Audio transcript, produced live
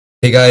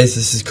Hey guys,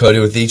 this is Cody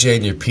with Ejay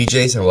and your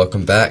PJs, and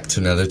welcome back to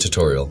another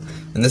tutorial.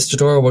 In this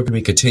tutorial, we're going to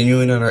be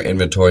continuing on our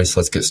inventory, so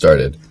let's get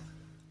started.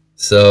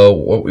 So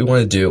what we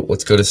want to do,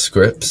 let's go to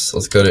scripts,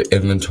 let's go to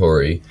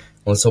inventory,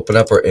 and let's open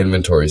up our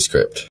inventory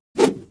script.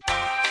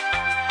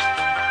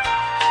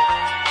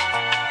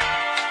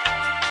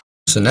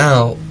 So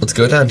now, let's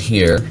go down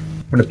here.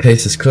 I'm going to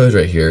paste this code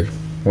right here.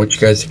 I want you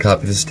guys to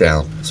copy this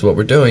down. So what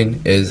we're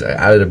doing is I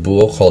added a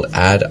bool called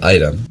add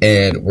item,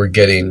 and we're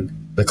getting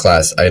the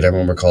class item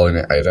and we're calling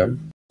it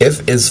item.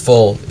 If is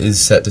full is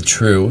set to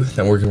true,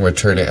 then we're going to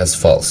return it as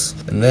false.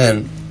 And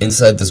then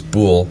inside this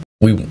bool,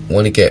 we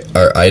want to get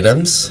our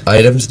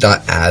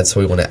items.add, so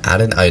we want to add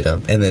an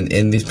item, and then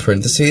in these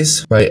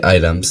parentheses write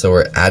item. So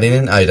we're adding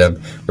an item,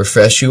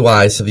 refresh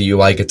UI so the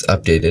UI gets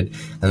updated,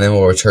 and then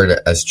we'll return it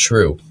as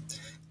true.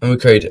 And we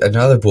create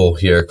another bool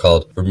here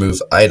called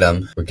remove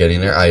item. We're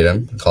getting our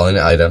item, calling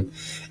it item.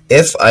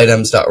 If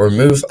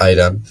items.remove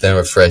item, then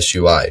refresh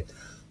UI.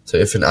 So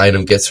if an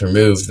item gets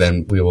removed,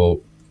 then we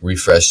will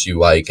refresh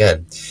UI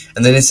again.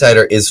 And then inside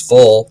our is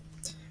full,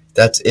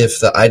 that's if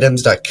the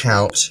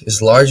items.count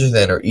is larger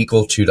than or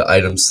equal to the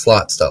item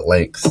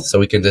slots.length. So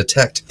we can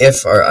detect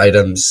if our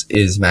items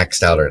is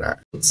maxed out or not.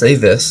 Let's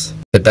save this,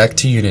 head back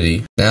to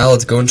Unity. Now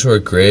let's go into our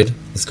grid,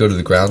 let's go to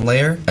the ground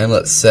layer, and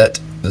let's set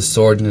the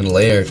sword in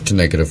layer to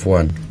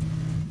 -1.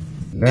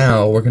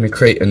 Now we're going to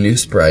create a new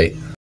sprite.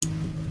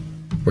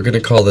 We're going to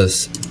call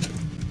this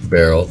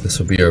barrel. This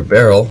will be our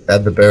barrel.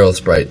 Add the barrel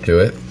sprite to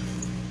it.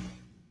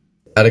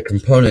 Add a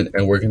component,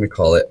 and we're going to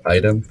call it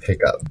item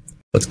pickup.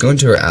 Let's go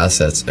into our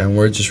assets, and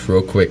we're just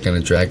real quick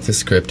going to drag the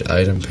script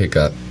item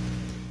pickup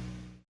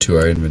to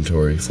our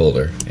inventory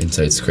folder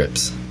inside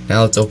scripts.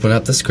 Now let's open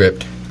up the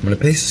script. I'm going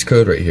to paste this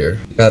code right here.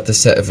 We got the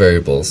set of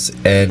variables,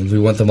 and we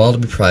want them all to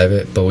be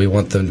private, but we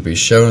want them to be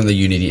shown in the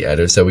Unity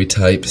editor, so we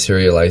type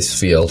serialized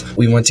field.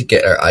 We want to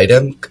get our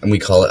item, and we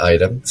call it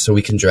item, so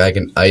we can drag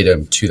an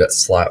item to that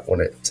slot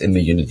when it's in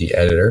the Unity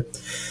editor.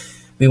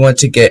 We want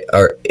to get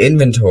our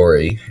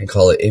inventory and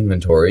call it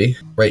inventory.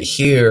 Right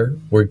here,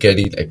 we're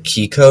getting a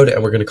key code,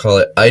 and we're going to call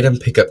it item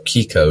pickup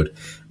key code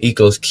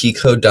equals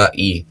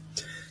keycode.e.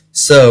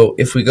 So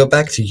if we go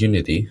back to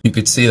Unity, you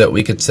could see that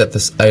we could set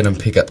this item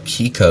pickup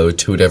key code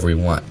to whatever we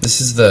want.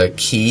 This is the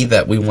key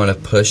that we want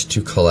to push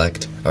to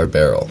collect our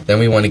barrel. Then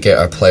we want to get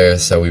our player,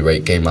 so we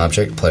write game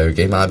object, player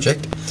game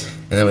object,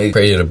 and then we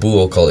created a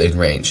bool called in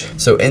range.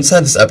 So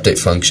inside this update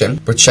function,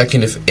 we're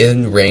checking if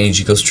in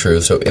range equals true.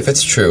 So if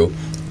it's true,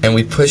 and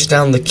we push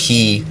down the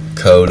key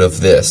code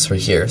of this right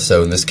here,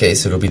 so in this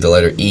case it'll be the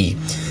letter E,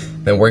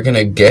 then we're going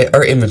to get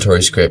our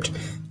inventory script,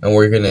 and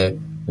we're going to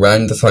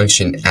run the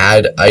function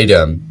add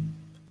item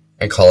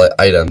and call it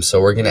item. So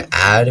we're going to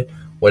add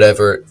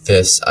whatever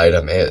this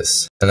item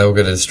is, and then we're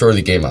going to destroy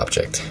the game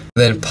object.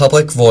 Then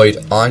public void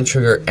on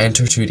trigger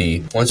enter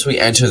 2D. Once we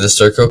enter the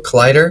circle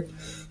collider,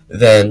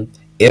 then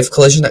if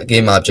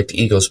collision.game object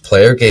equals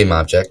player game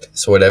object,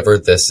 so whatever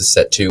this is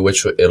set to,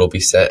 which it'll be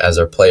set as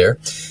our player,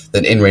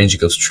 then in range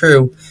equals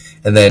true,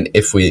 and then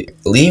if we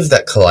leave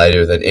that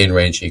collider, then in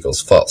range equals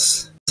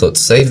false. So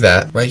let's save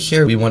that. Right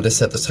here, we want to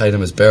set this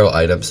item as barrel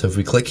item, so if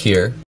we click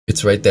here,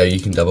 it's right there. You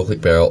can double click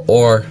barrel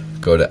or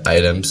go to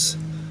items,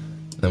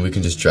 then we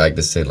can just drag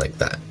this in like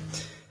that.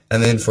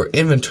 And then for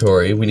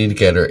inventory, we need to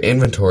get our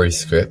inventory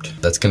script.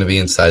 That's going to be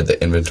inside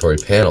the inventory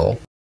panel,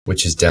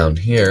 which is down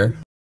here,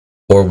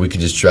 or we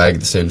could just drag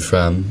this in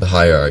from the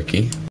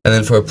hierarchy. And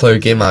then for a player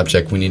game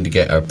object, we need to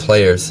get our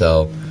player,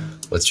 so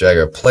let's drag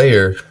our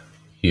player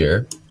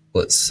here.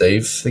 Let's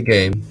save the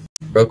game.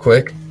 Real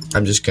quick,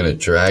 I'm just going to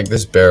drag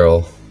this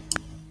barrel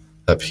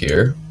up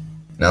here.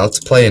 Now let's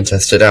play and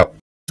test it out.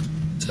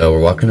 So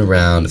we're walking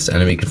around, this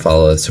enemy can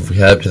follow us. If we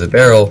head up to the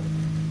barrel,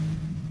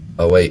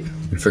 oh wait,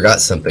 we forgot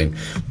something.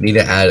 We need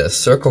to add a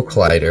circle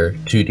collider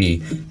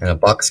 2D and a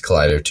box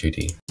collider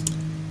 2D.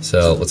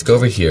 So let's go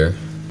over here.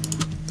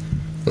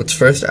 Let's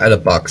first add a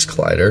box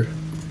collider.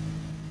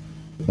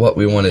 What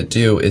we want to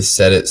do is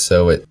set it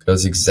so it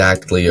goes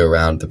exactly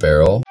around the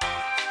barrel.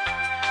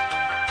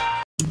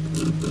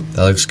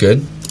 That looks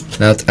good.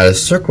 Now let's add a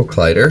circle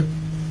collider,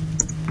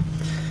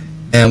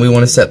 and we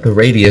want to set the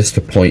radius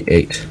to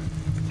 0.8.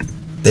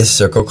 This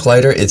circle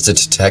collider is to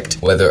detect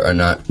whether or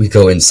not we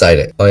go inside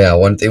it. Oh yeah,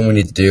 one thing we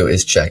need to do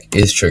is check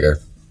is trigger.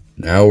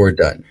 Now we're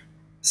done.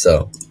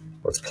 So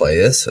let's play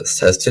this, let's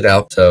test it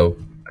out. So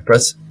I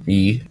press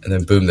E, and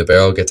then boom, the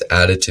barrel gets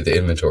added to the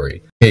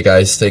inventory. Hey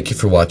guys, thank you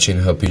for watching.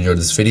 I hope you enjoyed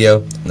this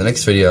video. In the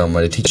next video, I'm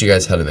going to teach you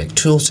guys how to make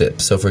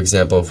tooltips. So for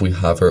example, if we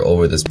hover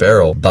over this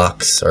barrel,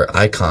 box or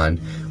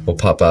icon will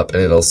pop up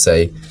and it'll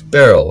say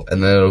barrel,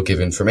 and then it'll give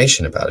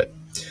information about it.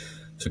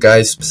 So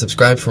guys,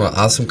 subscribe for more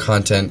awesome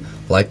content,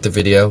 like the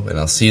video, and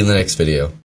I'll see you in the next video.